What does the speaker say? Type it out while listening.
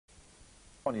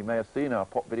You may have seen our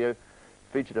pop video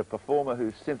featured a performer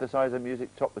whose synthesizer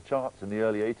music topped the charts in the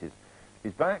early 80s.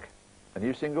 He's back, a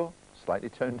new single, slightly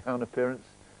toned down appearance,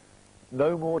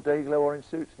 no more day-glow orange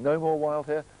suits, no more wild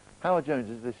hair. Howard Jones,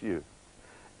 is this you?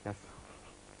 Yes.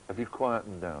 Have you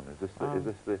quietened down? Is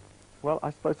this the... Well,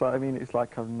 I suppose so. I mean, it's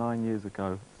like 9 years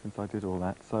ago since I did all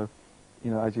that. So,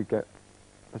 you know, as you get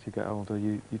older,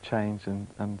 you change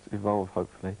and evolve,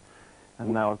 hopefully.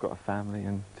 And now I've got a family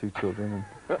and 2 children.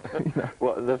 And, you know.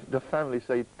 Well, the family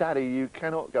say, Daddy, you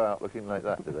cannot go out looking like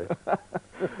that, do they?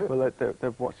 Well,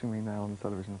 they're watching me now on the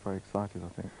television, very excited, I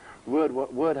think.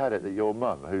 Word had it that your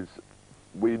mum, who's,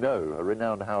 we know, a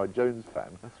renowned Howard Jones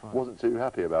fan, right, wasn't too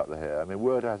happy about the hair. I mean,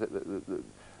 word has it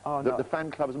that the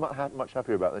fan club's much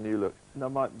happier about the new look. No,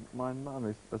 my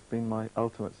mum has been my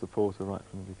ultimate supporter right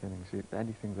from the beginning.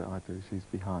 Anything that I do, she's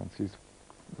behind. She's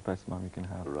the best mum you can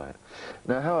have. Right.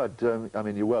 Now, Howard, I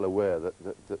mean, you're well aware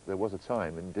that there was a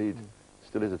time, indeed,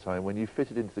 still is a time, when you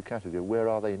fitted into the category. Where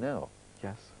are they now?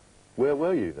 Yes. Where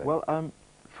were you then? Well,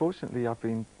 fortunately, I've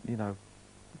been, you know,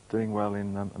 doing well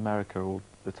in America all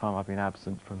the time I've been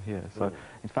absent from here. So,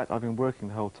 in fact, I've been working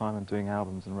the whole time and doing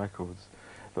albums and records,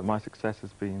 but my success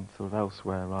has been sort of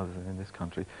elsewhere rather than in this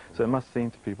country. So it must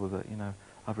seem to people that, you know,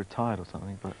 I've retired or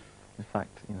something, but in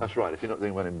fact, you know... That's right. If you're not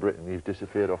doing well in Britain, you've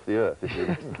disappeared off the earth. If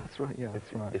That's right, yeah,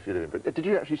 that's right. If you live in Britain. Did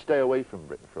you actually stay away from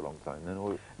Britain for a long time then?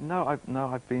 Or? No,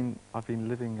 I've been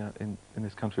living in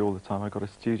this country all the time. I've got a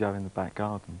studio in the back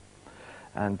garden.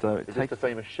 And Is this the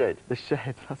famous shed? The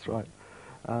shed, that's right.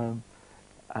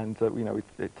 You know,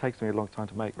 it takes me a long time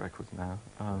to make records now.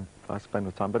 I spend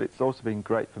the time, but it's also been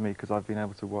great for me because I've been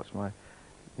able to watch my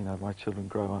children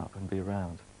grow up and be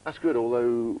around. That's good,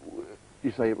 although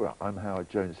you say, well, I'm Howard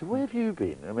Jones. So where have you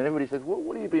been? I mean, everybody says,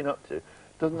 what have you been up to?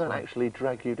 Doesn't that actually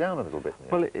drag you down a little bit?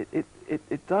 Well,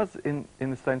 it does in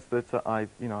the sense that I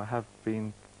have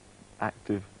been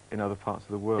active in other parts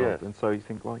of the world, yes, and so you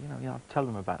think, well, I'll tell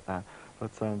them about that.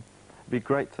 But it'd be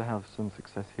great to have some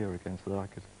success here again so that I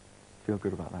could feel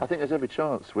good about that. I think there's every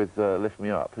chance with Lift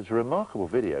Me Up. It's a remarkable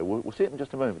video. We'll see it in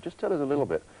just a moment. Just tell us a little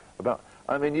bit about...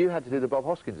 I mean, you had to do the Bob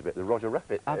Hoskins bit, the Roger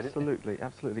Rabbit. Absolutely,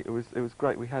 absolutely. It was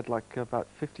great. We had like about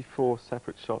 54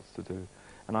 separate shots to do,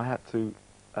 and I had to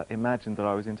imagine that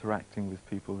I was interacting with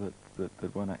people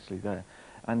that weren't actually there.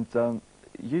 And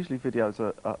usually videos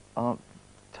aren't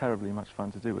terribly much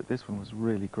fun to do, but this one was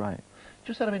really great.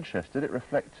 Just out of interest, did it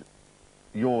reflect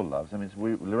your loves? I mean,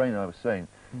 Lorraine and I were saying,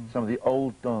 some of the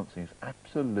old dancing is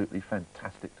absolutely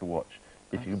fantastic to watch.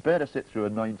 If you bear to sit through a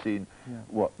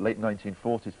late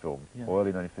 1940s film or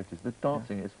early 1950s, the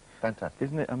dancing is fantastic.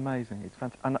 Isn't it amazing? It's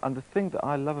fantastic. And the thing that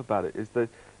I love about it is that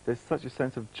there's such a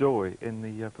sense of joy in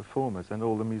the performers and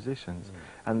all the musicians,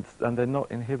 and they're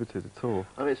not inhibited at all.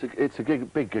 I mean, it's a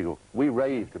big giggle. We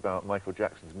raved about Michael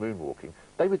Jackson's moonwalking.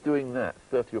 They were doing that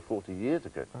 30 or 40 years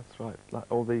ago. That's right.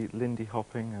 Like all the Lindy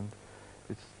hopping, and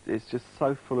it's just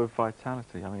so full of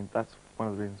vitality. I mean, that's one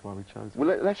of the reasons why we chose it.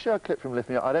 Well, let's show a clip from Lift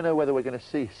Me Up. I don't know whether we're going to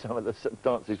see some of the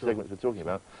dancing segments we're talking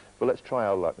about, but let's try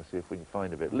our luck and see if we can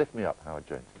find a bit. Lift Me Up, Howard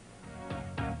Jones.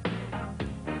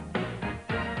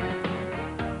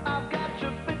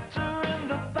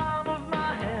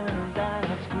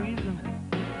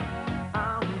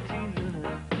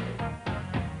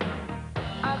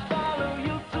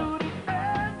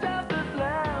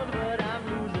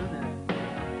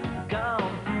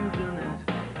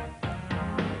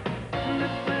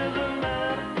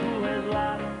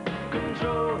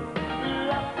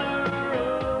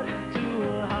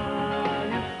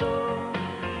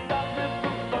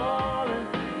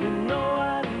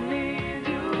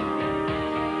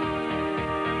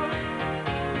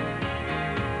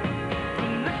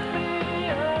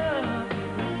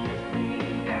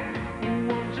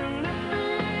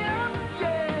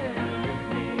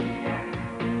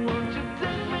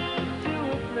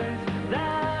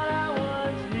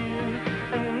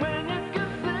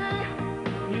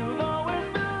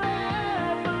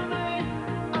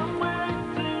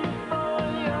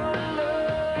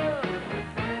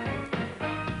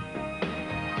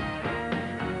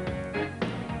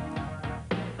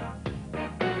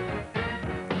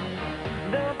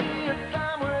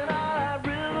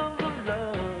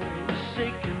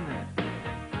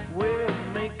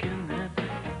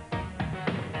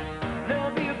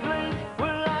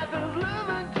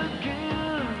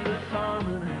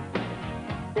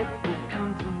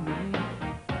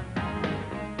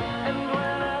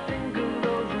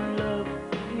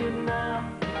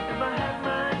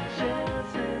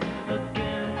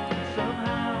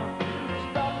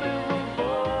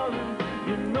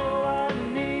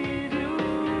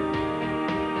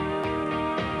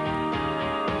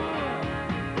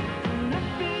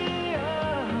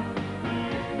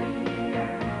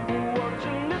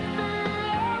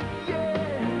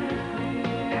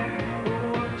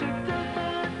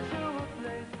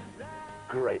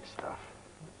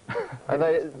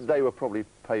 And they were probably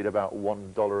paid about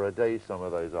 $1 a day, some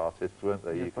of those artists, weren't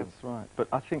they? Yes, that's right. But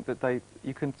I think that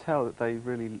you can tell that they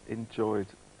really enjoyed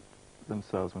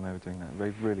themselves when they were doing that.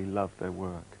 They really loved their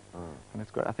work. And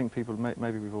it's great. I think people,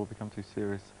 maybe we've all become too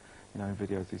serious, you know, in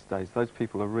videos these days. Those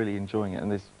people are really enjoying it,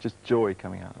 and there's just joy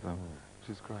coming out of them, which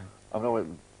is great. I'm not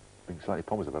being slightly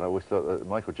pompous about it. I always thought that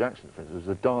Michael Jackson, for instance,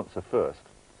 was a dancer first,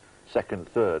 second,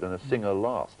 third, and a singer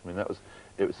last. I mean,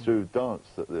 it was through dance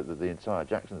that the entire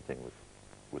Jackson thing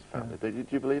was founded. Do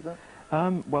you believe that?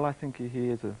 Well, I think he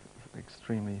is an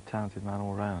extremely talented man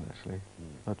all round, actually.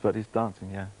 But he's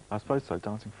dancing, yeah. I suppose so,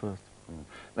 dancing first.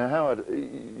 Now, Howard,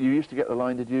 you used to get the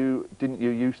line, didn't you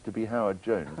used to be Howard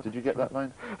Jones? Did you get that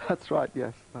line? That's right,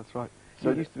 yes, that's right. So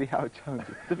you used to be Howard Jones.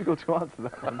 It's difficult to answer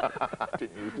that one.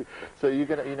 Didn't you used to? So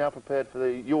you're now prepared for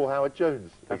you're Howard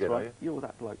Jones That's again, right. are you? You're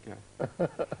that bloke, yeah.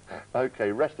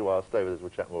 OK, rest a while, stay with us, we'll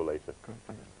chat more later. Great,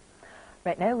 thanks.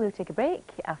 Right now we'll take a break.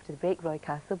 After the break, Roy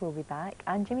Castle will be back,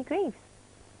 and Jimmy Greaves.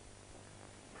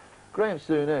 Graham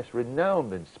Souness,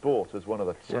 renowned in sport as one of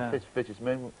the toughest, fittest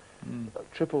men,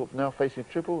 now facing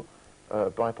triple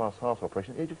bypass heart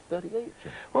operation at the age of 38.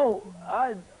 Jim. Well,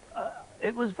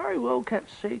 it was very well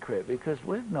kept secret because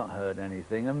we've not heard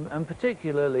anything, and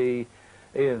particularly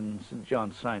Ian St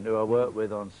John Saint, who I work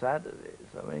with on Saturdays.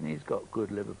 I mean, he's got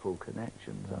good Liverpool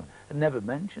connections. I never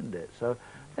mentioned it, so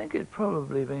I think it's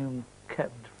probably been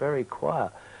kept very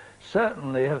quiet.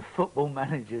 Certainly, a football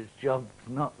manager's job's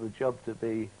not the job to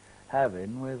be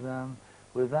having with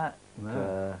that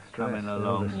coming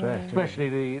along,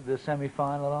 especially the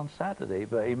semi-final on Saturday.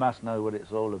 But he must know what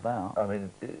it's all about. I mean,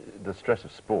 the stress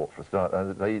of sport, for a start.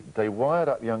 They wired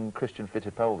up young Christian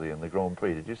Fittipaldi in the Grand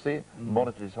Prix. Did you see it?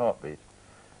 Monitored his heartbeat.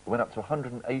 It went up to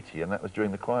 180, and that was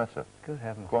during the quieter. Good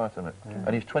heavens. Quieter minute. Yeah.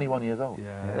 And he's 21 years old.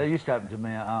 Yeah. That used to happen to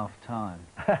me at half-time.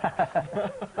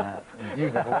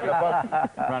 You never wake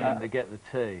up. Running to get the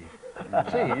tea.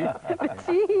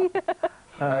 Tea?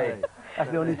 Hey. That's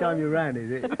the only time you ran,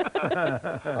 is it? It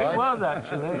was,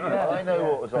 actually. Yeah. I know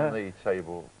what was on the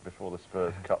table before the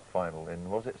Spurs Cup final in,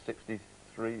 was it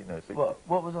 63? No, 60.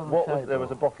 What was on the table? There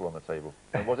was a bottle on the table.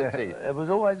 And was it tea? There was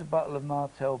always a bottle of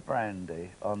Martell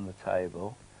brandy on the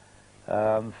table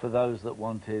for those that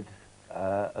wanted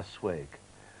a swig.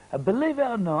 And believe it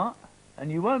or not,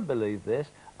 and you won't believe this,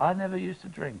 I never used to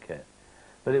drink it.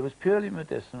 But it was purely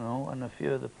medicinal, and a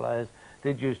few of the players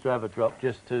did used to have a drop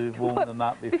just to warm them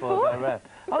up before they ran.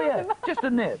 Oh yeah, just a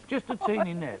nip, just a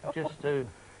teeny nip, just to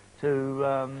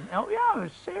oh yeah,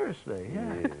 seriously,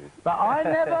 yeah. But I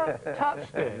never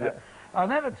touched it. I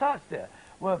never touched it.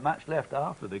 Weren't much left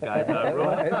after the game, though,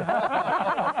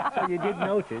 right? So you did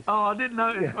notice? Oh, I didn't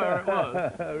notice where it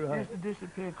was. It used to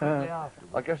disappear quickly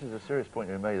afterwards. I guess there's a serious point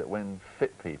to be made that when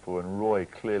fit people, and Roy,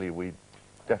 clearly we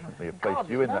definitely have placed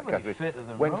you in that category.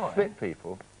 When Roy. Fit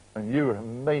people, and you were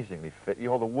amazingly fit, you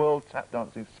hold the world tap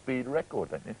dancing speed record,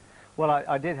 don't you? Well,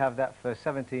 I did have that for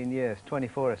 17 years,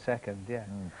 24 a second, yeah.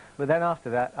 But then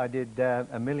after that, I did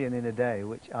a million in a day,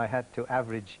 which I had to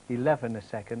average 11 a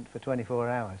second for 24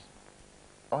 hours.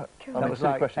 That was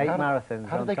like 8 marathons.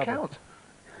 How did they count?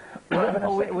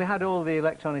 We had all the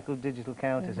electronic digital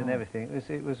counters and everything.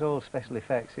 It was all special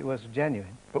effects. It was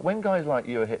genuine. But when guys like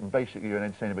you are hit, and basically you're an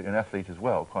entertainer but you're an athlete as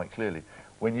well, quite clearly,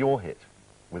 when you're hit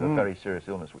with a very serious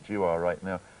illness, which you are right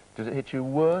now, does it hit you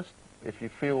worse if you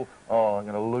feel, oh, I'm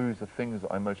going to lose the things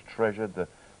that I most treasured, the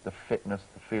fitness,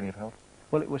 the feeling of health?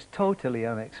 Well, it was totally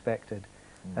unexpected,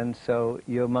 and so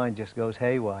your mind just goes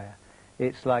haywire.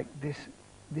 It's like, this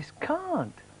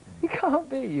can't. It can't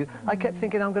be. I kept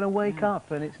thinking I'm going to wake up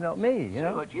and it's not me, you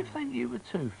know? So, do you think you were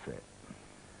too fit?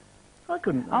 I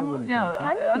couldn't. I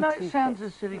know it sounds a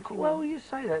silly question. Well, you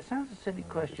say that. It sounds a silly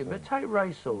question, but take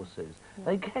racehorses.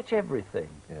 They catch everything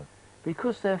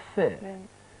because they're fit. Right.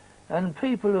 And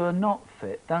people who are not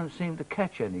fit don't seem to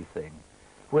catch anything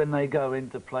when they go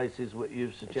into places what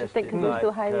you've suggested, like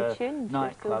so highly tuned.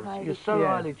 nightclubs. You're so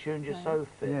highly tuned, you're so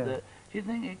fit that. Do you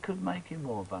think it could make you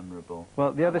more vulnerable?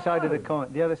 Well, the other side of the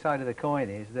coin. The other side of the coin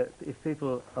is that if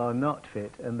people are not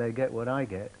fit and they get what I've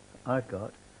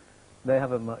got, they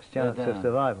haven't much chance of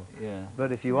survival. Yeah.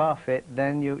 But if you are fit,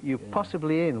 then you're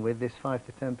possibly in with this 5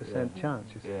 to 10%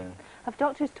 chance. Yeah. Have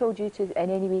doctors told you to, in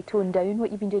any way, tone down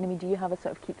what you've been doing? I mean, do you have a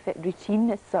sort of keep fit routine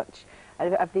as such?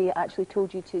 Have they actually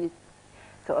told you to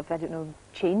sort of, I don't know,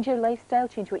 change your lifestyle,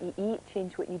 change what you eat,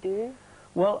 change what you do?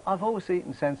 Well, I've always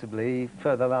eaten sensibly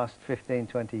for the last 15,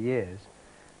 20 years,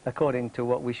 according to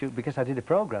what we should, because I did a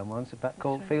programme once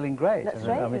called Feeling Great. That's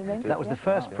right, I mean, that was the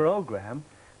first programme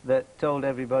that told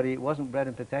everybody it wasn't bread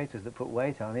and potatoes that put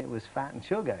weight on, it was fat and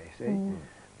sugar, you see.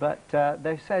 But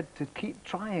they said to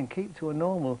try and keep to a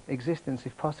normal existence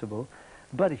if possible,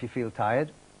 but if you feel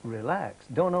tired, relax.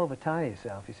 Don't overtire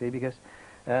yourself, you see, because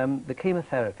the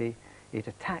chemotherapy, it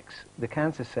attacks the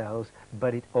cancer cells,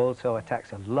 but it also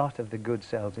attacks a lot of the good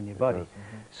cells in your body.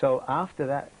 So after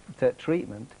that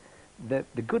treatment, the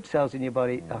good cells in your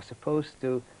body are supposed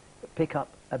to pick up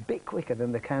a bit quicker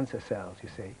than the cancer cells, you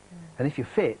see. And if you're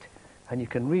fit, and you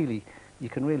can really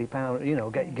power, you know,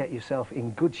 get yourself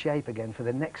in good shape again for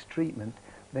the next treatment,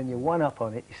 then you're one up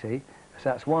on it, you see. So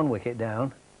that's one wicket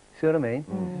down. See what I mean?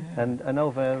 And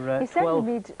over You 12... certainly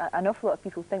made an awful lot of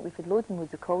people think. We've had loads and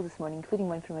loads of calls this morning, including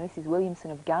one from Mrs. Williamson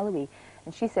of Galloway,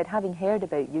 and she said, having heard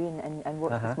about you and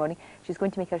watched this morning, she's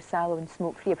going to make her salon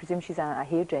smoke-free. I presume she's a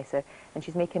hairdresser, and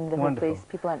she's making the whole place,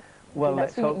 people aren't... Well,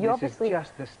 let's so hope this is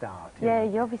just the start. Yeah,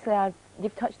 you obviously are,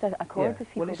 you've touched a chord with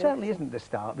people. Well, it certainly isn't the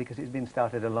start, because it's been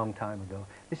started a long time ago.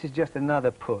 This is just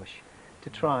another push to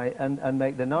try and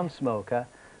make the non-smoker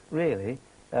really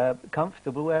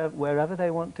comfortable wherever they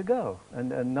want to go,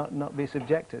 and not be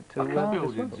subjected to... This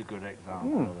building's a good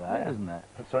example of that, isn't it?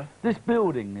 Sorry? This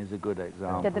building is a good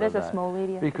example. Yeah, there is of a that, small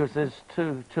area. because there's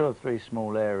two or three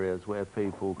small areas where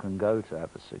people can go to have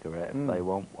a cigarette if they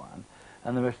want one,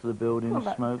 and the rest of the building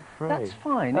is smoke-free. That's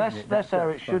fine, isn't it? That's how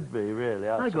it should be, really.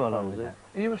 I go along with that.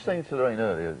 You were saying to Lorraine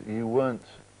earlier, you weren't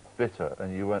bitter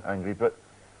and you weren't angry, but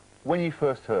when you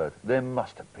first heard, there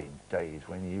must have been days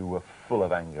when you were full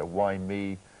of anger. Why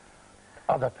me?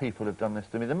 Other people have done this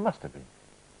to me. There must have been.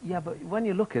 Yeah, but when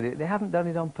you look at it, they haven't done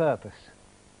it on purpose.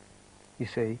 You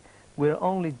see, we're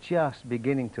only just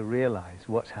beginning to realise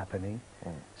what's happening,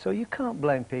 so you can't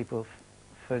blame people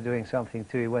for doing something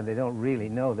to you when they don't really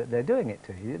know that they're doing it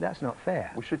to you. That's not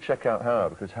fair. We should check out Howard,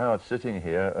 because Howard's sitting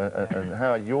here, and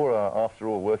Howard, you're, after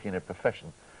all, working in a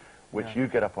profession which you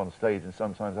get up on stage, and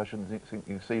sometimes I shouldn't think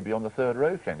you can see beyond the third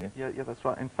row, can you? Yeah, that's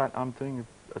right. In fact, I'm doing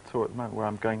a tour at the moment where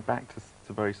I'm going back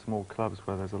to very small clubs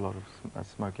where there's a lot of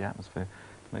smoky atmosphere.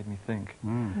 It made me think.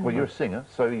 Well, you're a singer,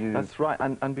 so you... That's right,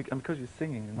 and because you're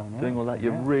singing and doing all that,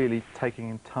 you're really taking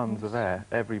in tons of air,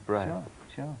 every breath.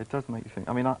 Sure. It does make you think.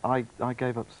 I mean, I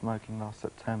gave up smoking last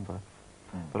September,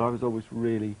 but I was always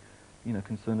really, you know,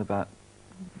 concerned about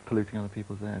polluting other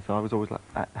people's air. So I was always like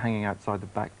hanging outside the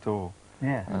back door.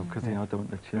 Yeah. Because you know, I don't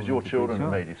want the children. It was your to children be that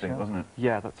made you think, wasn't it?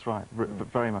 Yeah, that's right.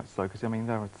 Very much so. Because I mean,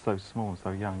 they were so small and so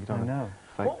young. You don't want to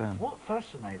affect them. What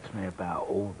fascinates me about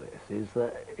all this is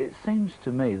that it seems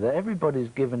to me that everybody's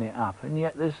given it up, and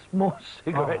yet there's more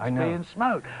cigarettes being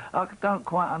smoked. I don't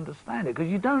quite understand it,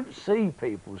 because you don't see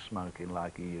people smoking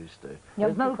like you used to.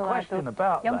 There's no question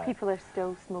about that. Young people are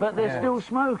still smoking. But they're still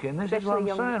smoking. This is what I'm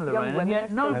saying, Lorraine. And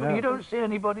yet you don't see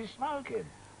anybody smoking.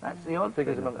 That's the odd thing.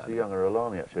 Figures amongst the young are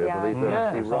alarming, actually. Yeah. I believe they're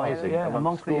actually rising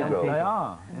amongst the young schoolgirls. people. They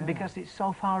are. Because it's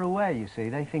so far away, you see.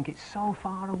 They think it's so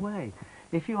far away.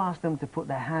 If you ask them to put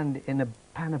their hand in a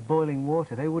pan of boiling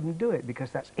water, they wouldn't do it,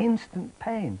 because that's instant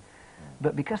pain.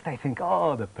 But because they think,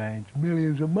 oh, the pain's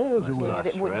millions of miles away,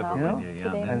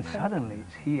 and suddenly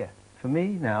it's here. For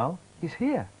me now, it's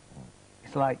here.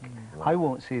 It's like I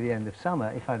won't see the end of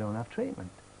summer if I don't have treatment.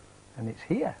 And it's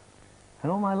here.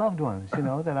 And all my loved ones, you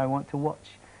know, that I want to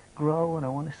watch grow, and I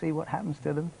want to see what happens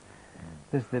to them.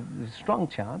 There's a strong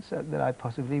chance that I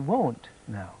possibly won't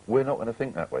now. We're not going to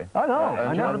think that way. I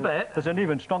know. There's an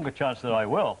even stronger chance that I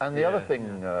will. And the other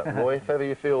thing, Roy, if ever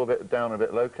you feel a bit down, a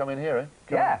bit low, come in here,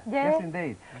 eh? Yes,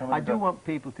 indeed. I do want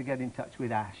people to get in touch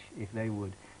with Ash, if they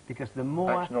would, because the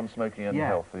more... Action on smoking and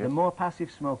health, yes? The more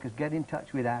passive smokers get in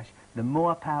touch with Ash, the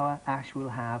more power Ash will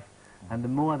have, and the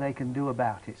more they can do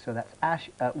about it. So that's Ash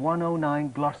at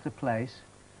 109 Gloucester Place,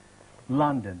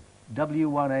 London,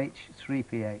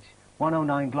 W1H3PH,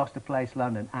 109 Gloucester Place,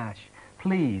 London, Ash.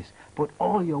 Please, put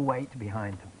all your weight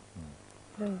behind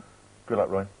them. Good luck,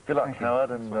 Roy. Good luck,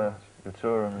 Howard, and Thank your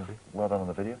tour, and well done on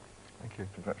the video. Thank you.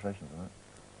 Congratulations on that.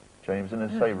 James, and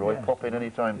as I say, Roy, pop in any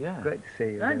time. Yeah. Great to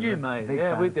see you. And you, mate. Big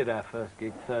Yeah, fan. we did our first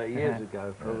gig 30 years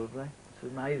ago, probably. It's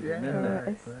amazing, isn't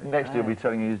it? Next year, he'll be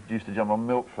telling you he used to jump on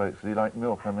milk floats because he liked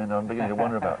milk. I mean, I'm beginning to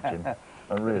wonder about Jim.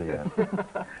 I really am.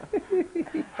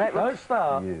 Right, don't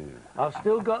start. I've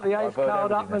still got the ace I've heard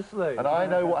card up my everything sleeve. And I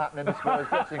know what happened in the Squires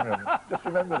dressing room. Just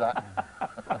remember that.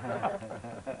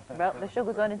 Well, the show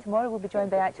goes on, and tomorrow we'll be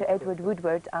joined by actor Edward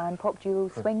Woodward and pop duo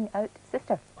Swing Out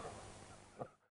Sister.